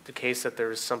the case that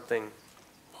there is something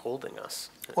holding us?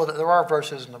 Well, there are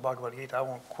verses in the Bhagavad Gita. I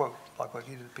won't quote Bhagavad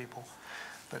Gita to people,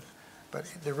 but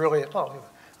there really, I won't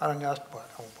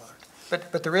bother.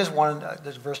 But there is one,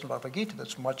 there's a verse in Bhagavad Gita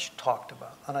that's much talked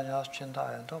about. Ananyas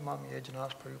chintaya tomam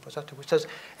yejanas parupasatu, which says,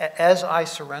 as I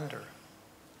surrender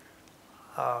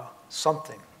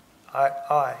something,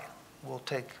 I will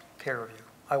take care of you.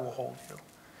 I will hold you.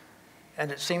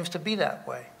 And it seems to be that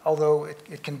way, although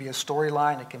it can be a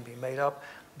storyline, it can be made up,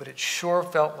 but it sure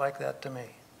felt like that to me,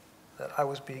 that I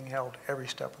was being held every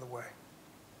step of the way.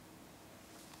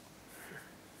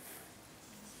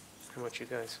 How about you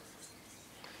guys?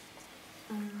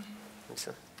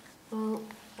 Lisa? Well,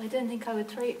 I don't think I would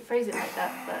phrase it like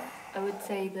that, but I would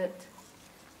say that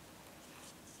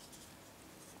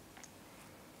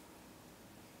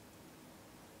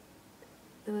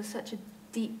there was such a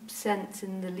deep sense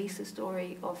in the Lisa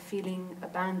story of feeling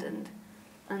abandoned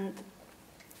and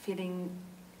feeling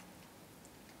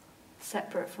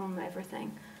separate from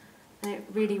everything. And it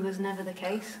really was never the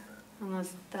case. And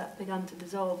as that began to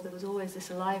dissolve, there was always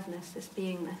this aliveness, this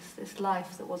beingness, this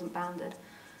life that wasn't bounded.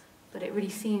 But it really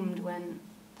seemed when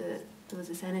there was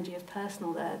this energy of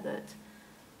personal there that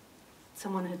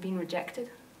someone had been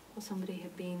rejected, or somebody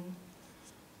had been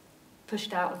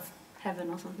pushed out of heaven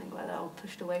or something like that, or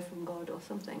pushed away from God or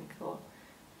something, or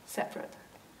separate.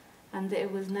 And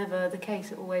it was never the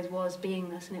case. It always was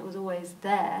beingness, and it was always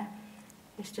there.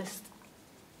 It's just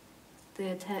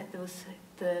there was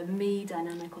the me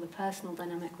dynamic, or the personal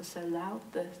dynamic was so loud,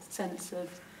 the sense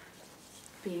of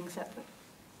being separate.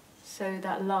 So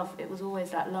that love, it was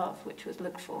always that love which was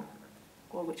looked for,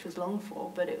 or which was longed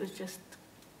for, but it was just,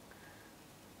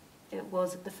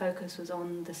 the focus was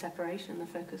on the separation, the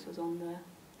focus was on the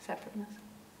separateness.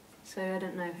 So I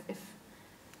don't know if,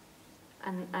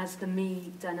 and as the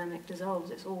me dynamic dissolves,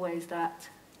 it's always that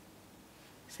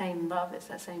same love, it's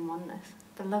that same oneness.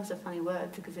 But love's a funny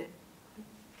word because it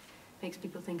makes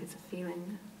people think it's a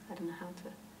feeling. I don't know how to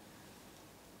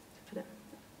put it.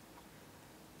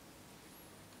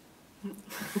 You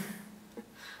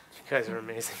guys are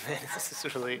amazing, man. This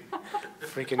is really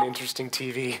freaking interesting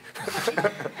TV.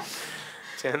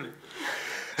 Tim?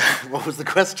 What was the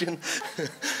question?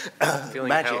 Feeling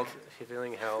magic. held.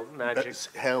 Feeling held. Magic.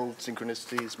 Held,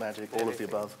 synchronicities, magic, all of the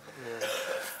above. Yeah.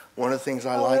 One of the things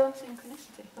I Oh, like... well,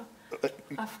 synchronicity. Oh,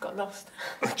 I've got lost.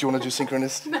 Do you want to do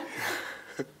synchronicity? No.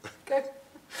 Go.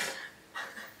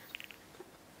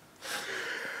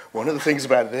 One of the things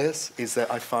about this is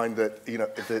that I find that, you know,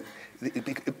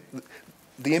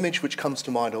 the image which comes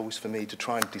to mind always for me to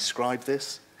try and describe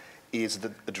this is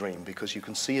a dream, because you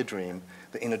can see a dream,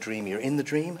 that in a dream you're in the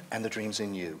dream and the dream's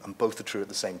in you, and both are true at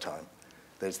the same time.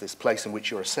 There's this place in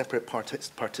which you're a separate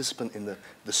participant in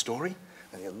the story,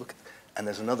 and you look, and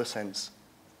there's another sense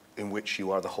in which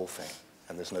you are the whole thing,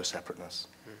 and there's no separateness,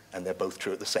 and they're both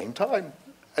true at the same time,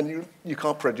 and you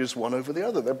can't prejudice one over the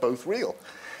other. They're both real.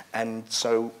 And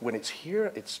so when it's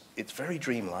here, it's very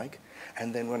dreamlike,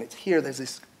 and then when it's here, there's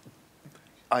this,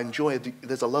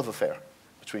 there's a love affair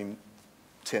between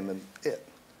Tim and it.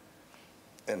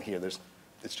 And here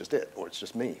it's just it, or it's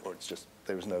just me, or it's just,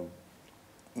 there's no...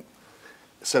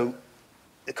 So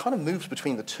it kind of moves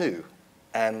between the two.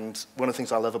 And one of the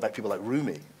things I love about people like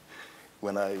Rumi,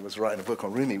 when I was writing a book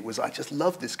on Rumi, was I just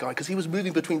loved this guy because he was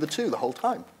moving between the two the whole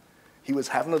time. He was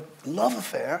having a love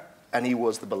affair, and he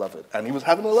was the beloved. And he was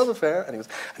having a love affair, and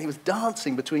he was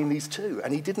dancing between these two.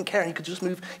 And he didn't care. He could just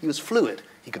move. He was fluid.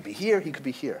 He could be here. He could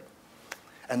be here.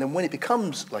 And then when it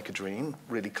becomes like a dream,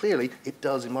 really clearly, it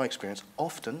does, in my experience,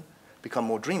 often become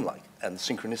more dreamlike. And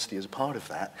synchronicity is a part of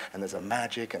that. And there's a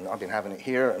magic, and I've been having it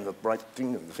here, and the right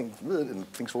thing, and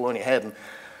things fall on your head.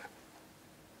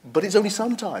 But it's only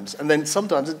sometimes. And then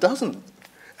sometimes it doesn't.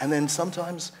 And then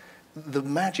sometimes the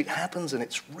magic happens and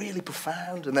it's really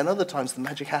profound, and then other times the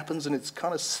magic happens and it's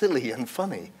kind of silly and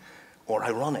funny, or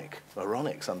ironic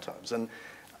sometimes. And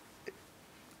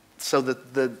so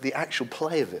the actual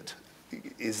play of it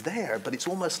is there, but it's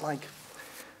almost like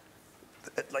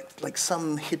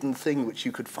some hidden thing which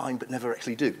you could find but never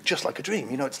actually do, just like a dream.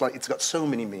 You know, it's like it's got so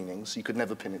many meanings you could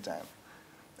never pin it down,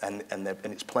 and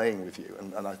it's playing with you,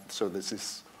 so there's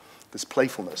this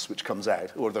playfulness which comes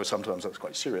out, although sometimes that's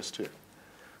quite serious too.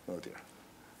 Oh dear.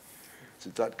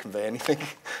 Did that convey anything?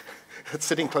 It's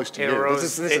sitting close to you.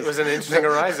 It was an interesting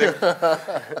arising.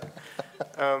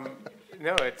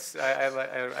 No,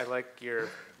 I like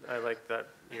that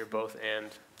you're both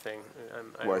and thing.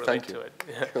 I well, relate thank to you. it.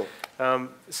 Yeah. Cool.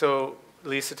 So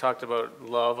Lisa talked about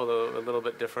love, although a little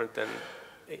bit different than,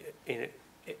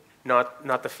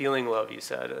 not the feeling love, you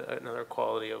said, another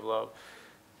quality of love.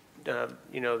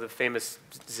 The famous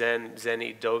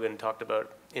Zen-y Dogen talked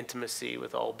about intimacy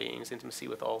with all beings, intimacy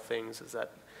with all things.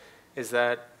 Is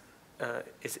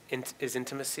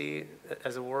intimacy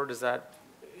as a word? Is that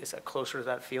closer to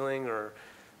that feeling, or?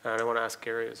 And I want to ask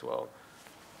Gary as well.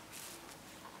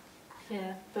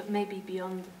 Yeah, but maybe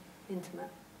beyond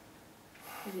intimate.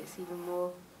 Maybe it's even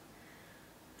more.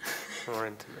 More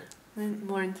intimate.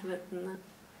 More intimate than that.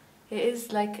 It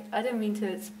is like, I don't mean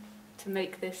to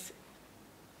make this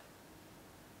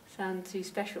sound too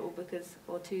special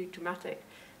or too dramatic,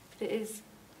 but it is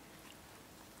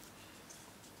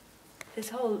this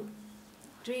whole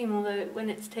dream, although when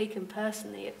it's taken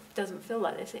personally it doesn't feel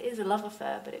like this. It is a love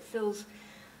affair, but it feels,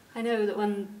 I know that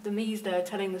when the me's there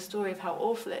telling the story of how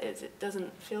awful it is, it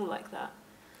doesn't feel like that.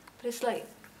 But it's like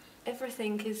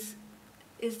everything is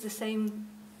the same,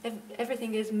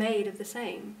 everything is made of the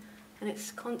same, and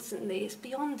it's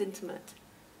beyond intimate.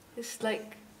 It's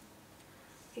like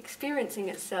experiencing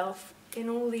itself in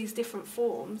all these different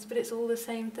forms, but it's all the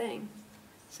same thing.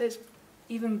 So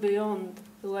even beyond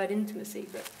the word intimacy,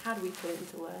 but how do we put it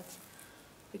into words?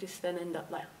 We just then end up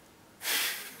like...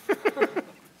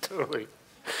 Totally.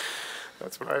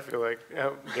 That's what I feel like.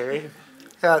 Gary?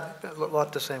 Yeah, a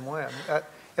lot the same way. I mean,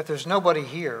 if there's nobody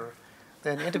here,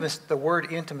 then the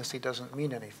word intimacy doesn't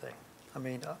mean anything. I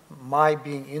mean, my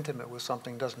being intimate with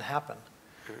something doesn't happen.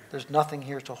 There's nothing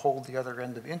here to hold the other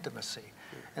end of intimacy.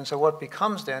 And so what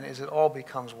becomes then is it all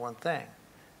becomes one thing.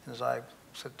 And as I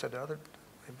said to the other,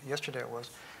 yesterday it was,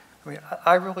 I mean,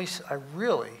 I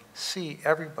really see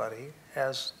everybody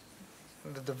as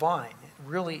the divine. It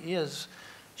really is,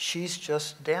 she's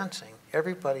just dancing.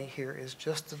 Everybody here is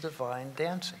just the divine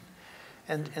dancing.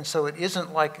 And so it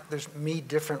isn't like there's me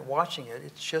different watching it.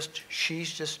 It's just,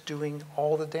 she's just doing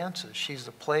all the dances. She's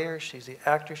the player, she's the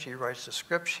actor, she writes the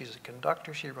script, she's the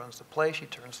conductor, she runs the play, she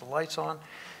turns the lights on.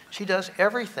 She does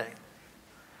everything.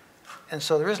 And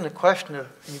so there isn't a question of,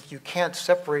 you can't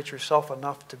separate yourself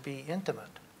enough to be intimate.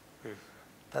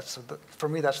 For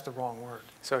me, that's the wrong word.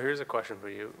 So here's a question for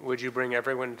you. Would you bring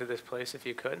everyone into this place if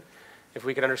you could? If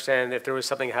we could understand if there was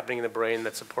something happening in the brain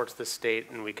that supports this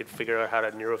state and we could figure out how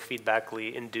to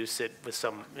neurofeedbackly induce it with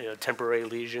some temporary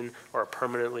lesion or a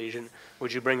permanent lesion,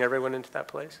 would you bring everyone into that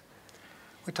place?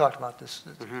 We talked about this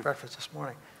at breakfast this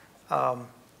morning.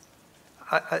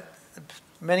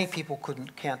 Many people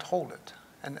can't hold it.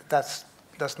 And that's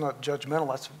not judgmental,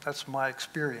 that's my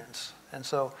experience. And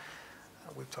so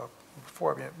we've talked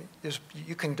before, I mean,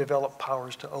 you can develop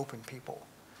powers to open people.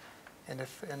 And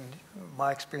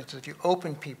my experience is if you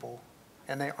open people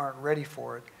and they aren't ready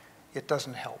for it, it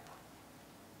doesn't help.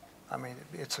 I mean,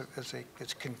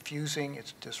 it's confusing,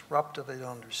 it's disruptive, they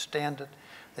don't understand it,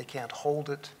 they can't hold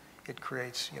it, it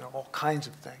creates all kinds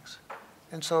of things.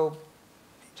 And so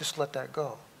just let that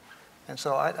go. And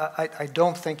so I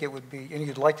don't think it would be, and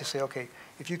you'd like to say, okay,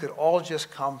 if you could all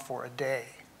just come for a day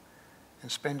and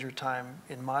spend your time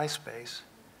in my space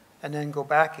and then go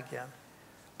back again,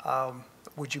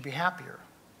 would you be happier?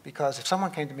 Because if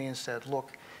someone came to me and said,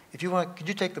 look, if you want, could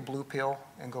you take the blue pill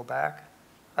and go back?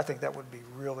 I think that would be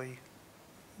really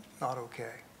not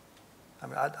okay. I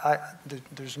mean,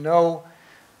 there's no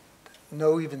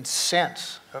even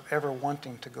sense of ever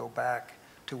wanting to go back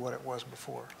to what it was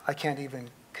before. I can't even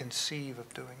conceive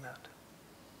of doing that.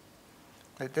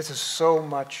 This is so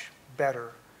much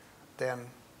better than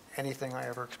anything I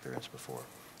ever experienced before.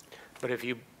 But if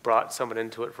you brought someone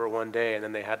into it for one day and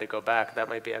then they had to go back, that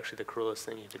might be actually the cruelest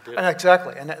thing you could do. And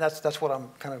exactly, and that's what I'm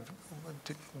kind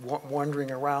of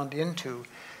wandering around into,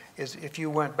 is if you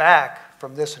went back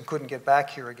from this and couldn't get back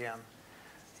here again,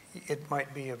 it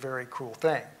might be a very cruel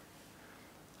thing.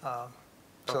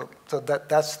 So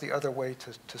that's the other way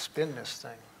to spin this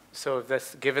thing. So if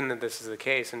that's, given that this is the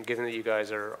case, and given that you guys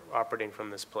are operating from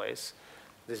this place,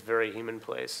 this very human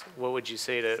place, what would you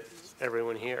say to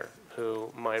everyone here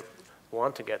who might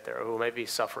want to get there, or who might be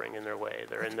suffering in their way?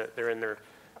 They're in their.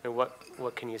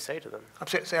 What can you say to them?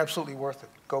 It's absolutely worth it.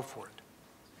 Go for it.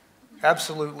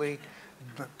 Absolutely.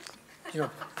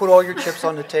 Put all your chips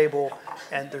on the table,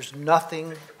 and there's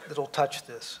nothing that'll touch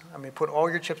this. I mean, put all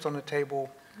your chips on the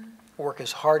table. Work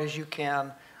as hard as you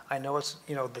can. I know it's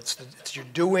you're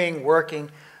doing, working,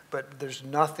 but there's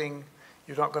nothing.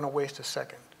 You're not going to waste a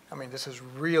second. I mean, this is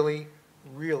really,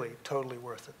 really totally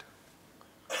worth it.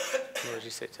 What would you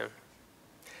say, Tim?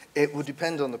 It would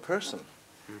depend on the person,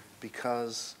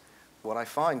 because what I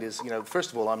find is,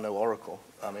 first of all, I'm no oracle.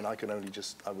 I mean, I can only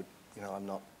I'm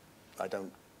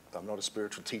not a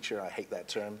spiritual teacher. I hate that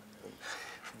term.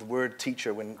 The word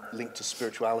teacher, when linked to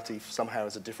spirituality, somehow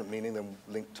has a different meaning than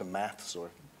linked to maths or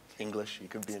English. You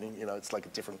could be, it's like a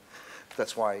different.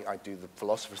 That's why I do the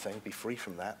philosopher thing. Be free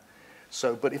from that.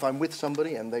 So, but if I'm with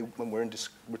somebody and when we're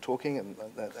talking and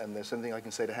there's something I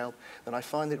can say to help, then I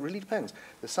find it really depends.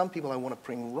 There's some people I want to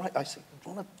bring right. I say,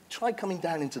 want to try coming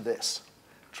down into this.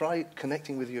 Try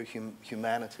connecting with your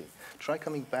humanity. Try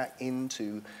coming back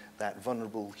into that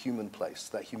vulnerable human place,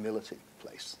 that humility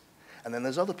place. And then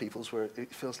there's other people's where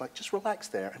it feels like just relax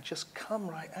there and just come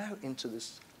right out into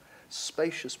this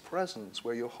spacious presence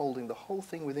where you're holding the whole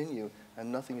thing within you and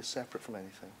nothing is separate from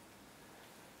anything.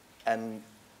 And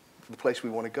the place we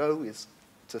want to go is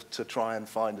to try and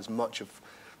find as much of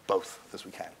both as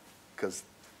we can, because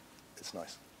it's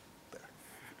nice there.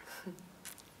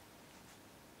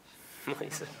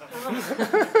 Lisa.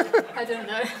 I don't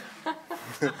know.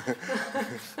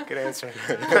 Good answer.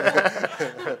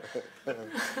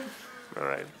 All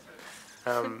right.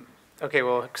 Okay,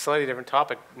 well, slightly different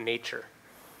topic, nature.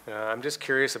 I'm just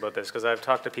curious about this because I've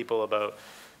talked to people about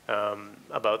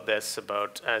about this,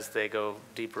 about as they go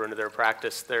deeper into their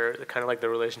practice, they're kind of like their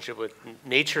relationship with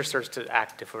nature starts to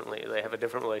act differently. They have a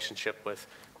different relationship with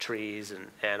trees and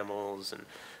animals and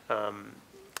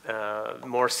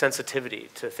more sensitivity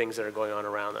to things that are going on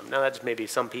around them. Now that's maybe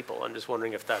some people. I'm just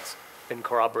wondering if that's been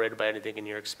corroborated by anything in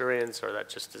your experience, or that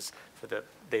just is for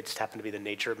they just happen to be the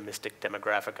nature mystic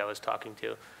demographic I was talking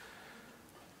to.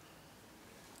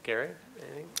 Gary,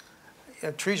 anything?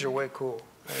 Yeah, trees are way cool.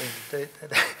 I mean,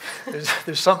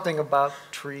 there's something about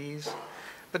trees,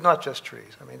 but not just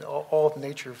trees. I mean, all of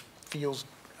nature feels,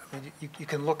 I mean, you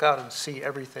can look out and see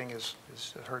everything is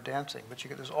her dancing, but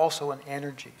there's also an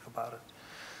energy about it,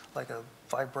 like a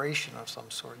vibration of some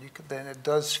sort. Then it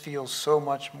does feel so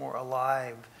much more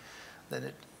alive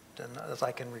than as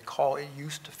I can recall it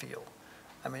used to feel.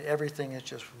 I mean, everything is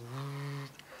just,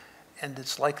 and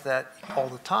it's like that all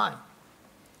the time.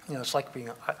 You know, it's like being,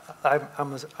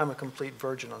 I'm a complete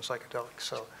virgin on psychedelics,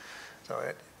 so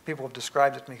people have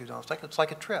described it to me who don't. It's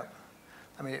like a trip.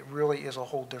 I mean, it really is a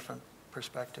whole different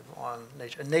perspective on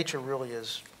nature. And nature really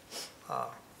is,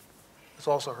 it's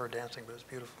also her dancing, but it's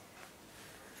beautiful.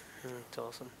 It's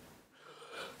awesome.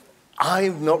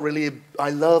 I'm not really, I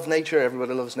love nature,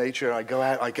 everybody loves nature. I go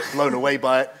out, I get blown away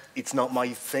by it. It's not my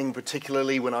thing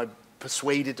particularly. When I'm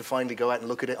persuaded to finally go out and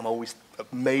look at it, I'm always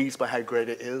amazed by how great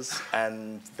it is.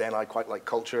 And then I quite like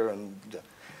culture.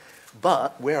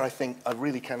 But where I think I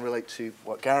really can relate to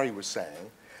what Gary was saying,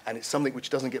 and it's something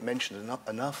which doesn't get mentioned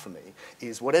enough for me,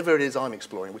 is whatever it is I'm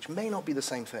exploring, which may not be the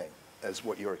same thing as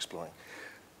what you're exploring.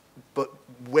 But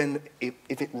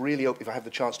if I have the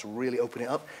chance to really open it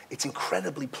up, it's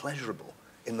incredibly pleasurable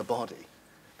in the body.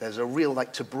 There's a real,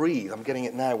 like, to breathe. I'm getting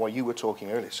it now while you were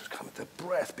talking earlier. It's just kind of, the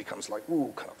breath becomes like,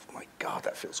 ooh, kind of, my God,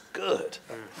 that feels good.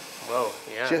 Whoa,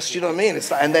 yeah. Just, you know what I mean?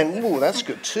 It's like, and then, ooh, that's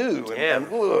good too.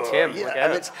 Tim, ooh, Tim,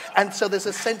 yeah. And so there's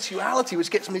a sensuality which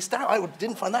gets missed out. I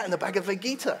didn't find that in the Bhagavad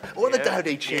Gita or the Tao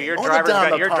Te Ching. Your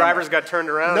drivers got turned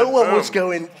around. No one was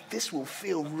going, this will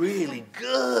feel really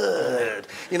good.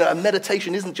 You know, and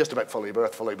meditation isn't just about follow your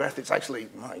breath, follow your breath. It's actually,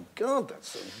 my God, that's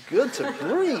so good to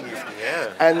breathe.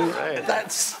 Yeah. And right.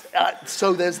 that's,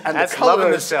 so there's, and that's the colors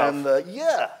loving the self. and the,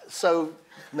 yeah. So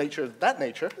nature, that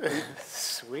nature.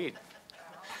 Sweet.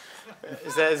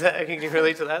 Is that, can you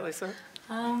relate to that, Lisa?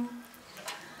 I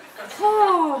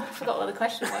forgot what the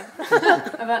question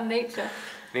was about nature.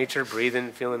 Nature,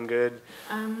 breathing, feeling good.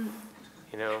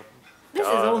 You know. This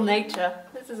is all nature.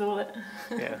 This is all it.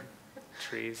 Yeah.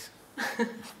 Trees.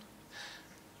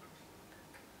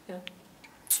 Yeah.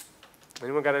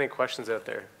 Anyone got any questions out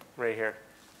there? Right here.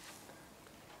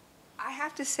 I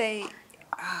have to say,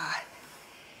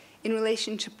 in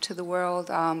relationship to the world,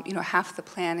 you know, half the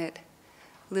planet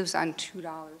lives on $2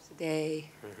 a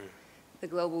day. Mm-hmm. The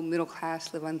global middle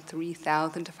class live on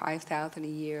 $3,000 to $5,000 a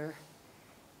year.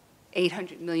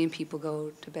 800 million people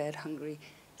go to bed hungry.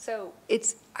 So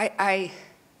it's, I'm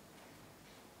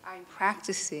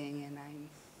practicing, and I'm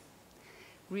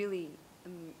really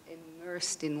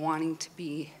immersed in wanting to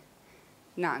be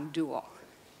non-dual.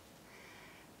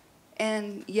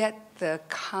 And yet the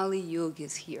Kali Yuga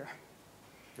is here.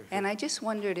 Mm-hmm. And I just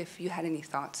wondered if you had any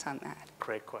thoughts on that.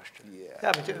 Great question.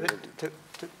 Yeah, but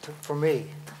for me,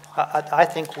 I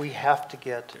think we have to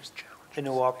get a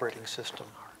new operating system.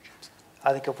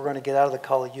 I think if we're going to get out of the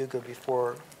Kali Yuga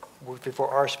before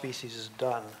our species is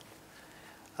done,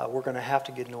 we're going to have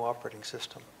to get a new operating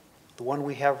system. The one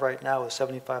we have right now is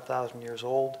 75,000 years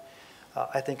old.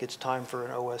 I think it's time for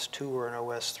an OS2 or an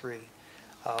OS3.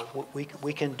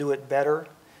 We can do it better.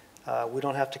 We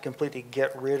don't have to completely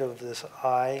get rid of this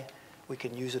I. We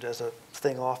can use it as a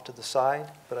thing off to the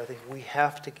side, but I think we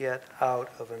have to get out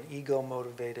of an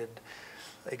ego-motivated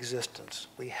existence.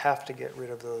 We have to get rid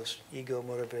of those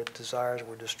ego-motivated desires.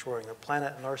 We're destroying the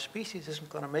planet, and our species isn't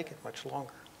going to make it much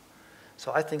longer.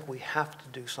 So I think we have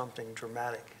to do something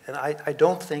dramatic. And I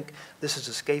don't think this is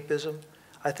escapism.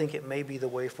 I think it may be the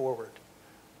way forward.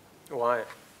 Why?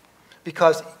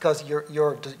 Because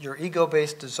your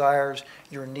ego-based desires,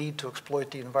 your need to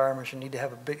exploit the environment, you need to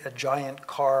have a giant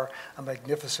car, a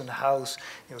magnificent house,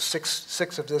 you know,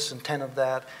 six of this and 10 of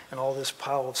that, and all this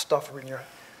pile of stuff in your,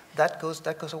 that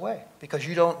goes away, because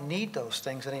you don't need those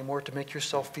things anymore to make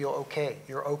yourself feel okay.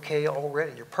 You're okay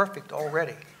already. You're perfect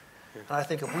already. And I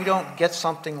think if we don't get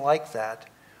something like that,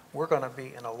 we're going to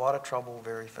be in a lot of trouble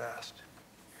very fast.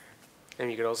 And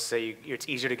you could also say it's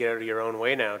easier to get out of your own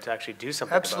way now to actually do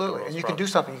something Absolutely. about the world's And you problems. can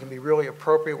do something. You can be really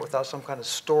appropriate without some kind of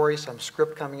story, some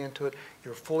script coming into it.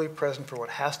 You're fully present for what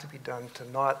has to be done to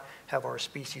not have our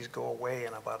species go away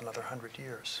in about another 100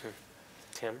 years.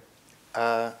 Tim?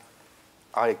 I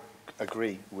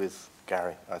agree with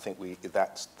Gary. I think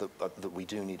that we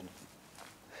do need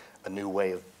a new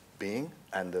way of being,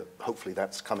 and hopefully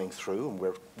that's coming through, and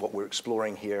what we're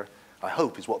exploring here, I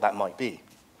hope, is what that might be,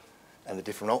 and the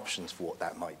different options for what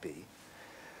that might be.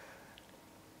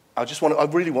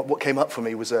 What came up for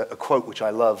me was a quote which I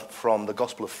love from the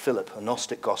Gospel of Philip, a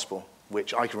Gnostic gospel,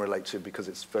 which I can relate to because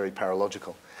it's very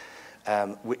paralogical,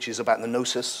 which is about the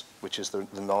gnosis, which is the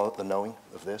knowing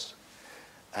of this.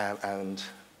 And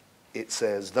it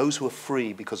says, those who are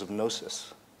free because of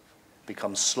gnosis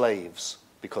become slaves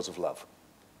because of love.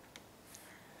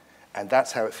 And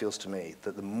that's how it feels to me,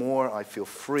 that the more I feel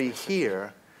free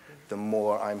here, the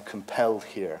more I'm compelled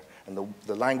here. And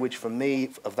the language for me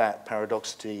of that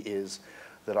paradoxity is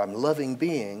that I'm loving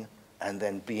being and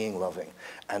then being loving.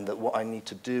 And that what I need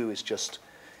to do is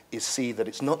see that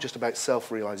it's not just about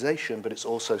self-realization, but it's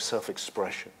also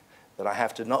self-expression. That I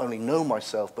have to not only know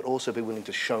myself, but also be willing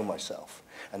to show myself.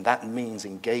 And that means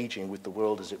engaging with the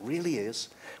world as it really is,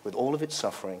 with all of its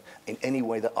suffering, in any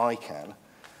way that I can,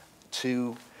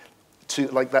 to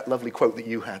like that lovely quote that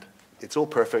you had, it's all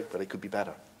perfect, but it could be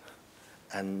better.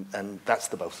 And that's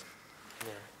the both. Yeah.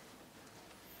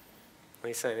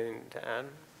 Lisa, anything to add?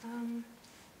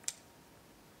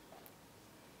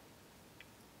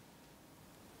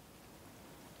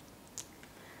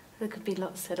 There could be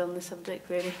lots said on the subject,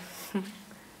 really.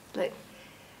 like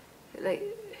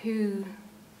who,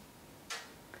 the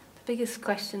biggest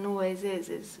question always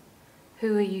is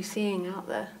who are you seeing out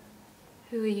there?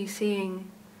 Who are you seeing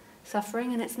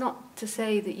suffering? And it's not to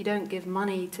say that you don't give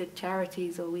money to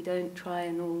charities or we don't try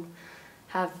and all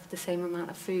have the same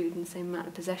amount of food and the same amount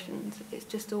of possessions. It's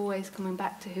just always coming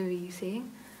back to who are you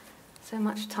seeing. So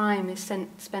much time is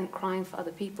spent crying for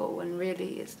other people when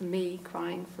really it's the me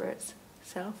crying for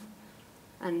itself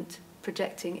and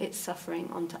projecting its suffering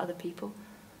onto other people,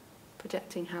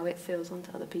 projecting how it feels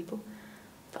onto other people.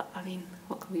 But I mean,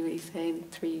 what can we really say in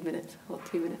 3 minutes or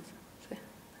 2 minutes?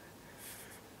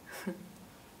 So.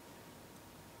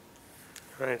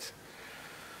 Right.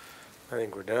 I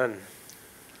think we're done.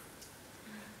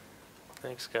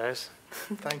 Thanks, guys.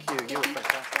 Thank you. You were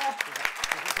fantastic.